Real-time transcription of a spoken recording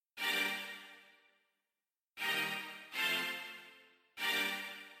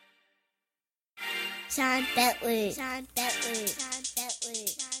Sean Bentley. Sean Bentley. Sean Bentley.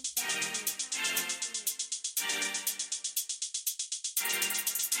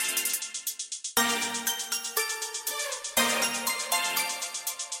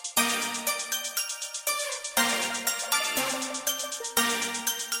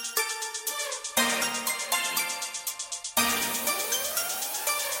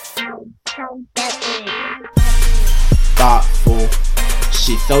 Sean Bentley. Thoughtful,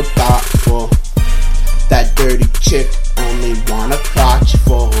 she's so thoughtful. That dirty chick only wanna crotch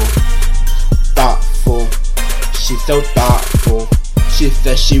for her. Thoughtful, she's so thoughtful. She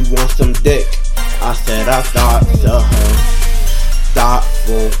said she wants some dick. I said I thought so.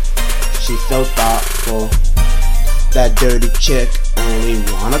 Thoughtful, she's so thoughtful. That dirty chick only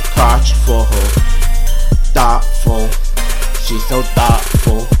wanna crotch for her. Thoughtful, she's so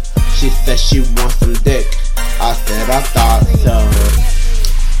thoughtful. She said she wants some dick. I said I thought so.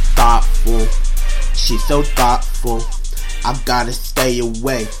 Thoughtful, she's so thoughtful. I gotta stay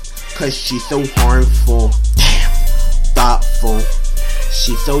away, cause she's so harmful. Damn. Thoughtful,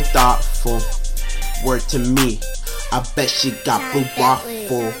 she's so thoughtful. Word to me, I bet she got blue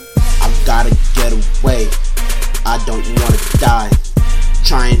waffle. I gotta get away, I don't wanna die.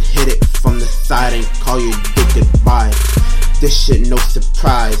 Try and hit it from the side and call your dick goodbye. This shit no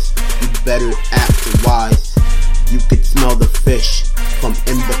surprise, you better act wise. You could smell the fish from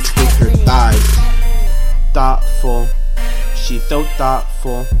in between her thighs. Thoughtful, she's so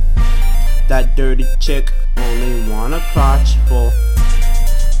thoughtful. That dirty chick only wanna crotch for.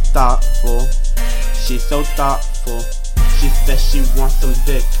 Thoughtful, she's so thoughtful. She said she wants some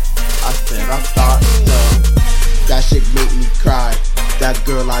dick. I said I thought so. That shit make me cry. That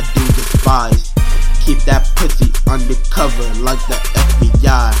girl I do despise. Keep that pussy undercover like the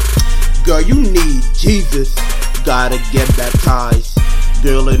FBI. Girl, you need Jesus. Gotta get baptized.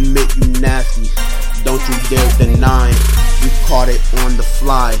 Girl, admit you nasty. Don't you dare deny. You caught it on the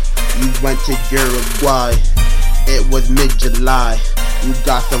fly. You went to Uruguay. It was mid-July. You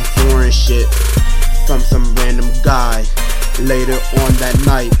got some foreign shit from some random guy. Later on that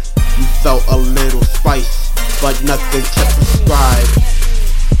night, you felt a little spice, but nothing to prescribe.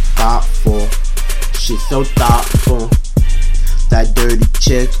 Thoughtful, she's so thoughtful. That dirty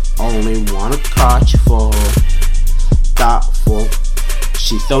chick only wanna crotch for her. Thoughtful,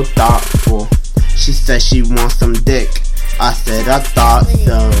 she's so thoughtful. She said she wants some dick. I said I thought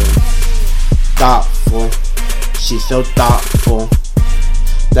so. Thoughtful, she's so thoughtful.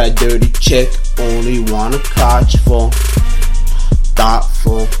 That dirty chick only wanna crotch for.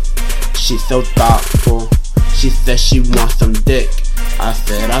 Thoughtful, she's so thoughtful. She said she wants some dick. I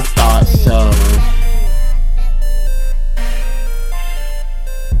said I thought so.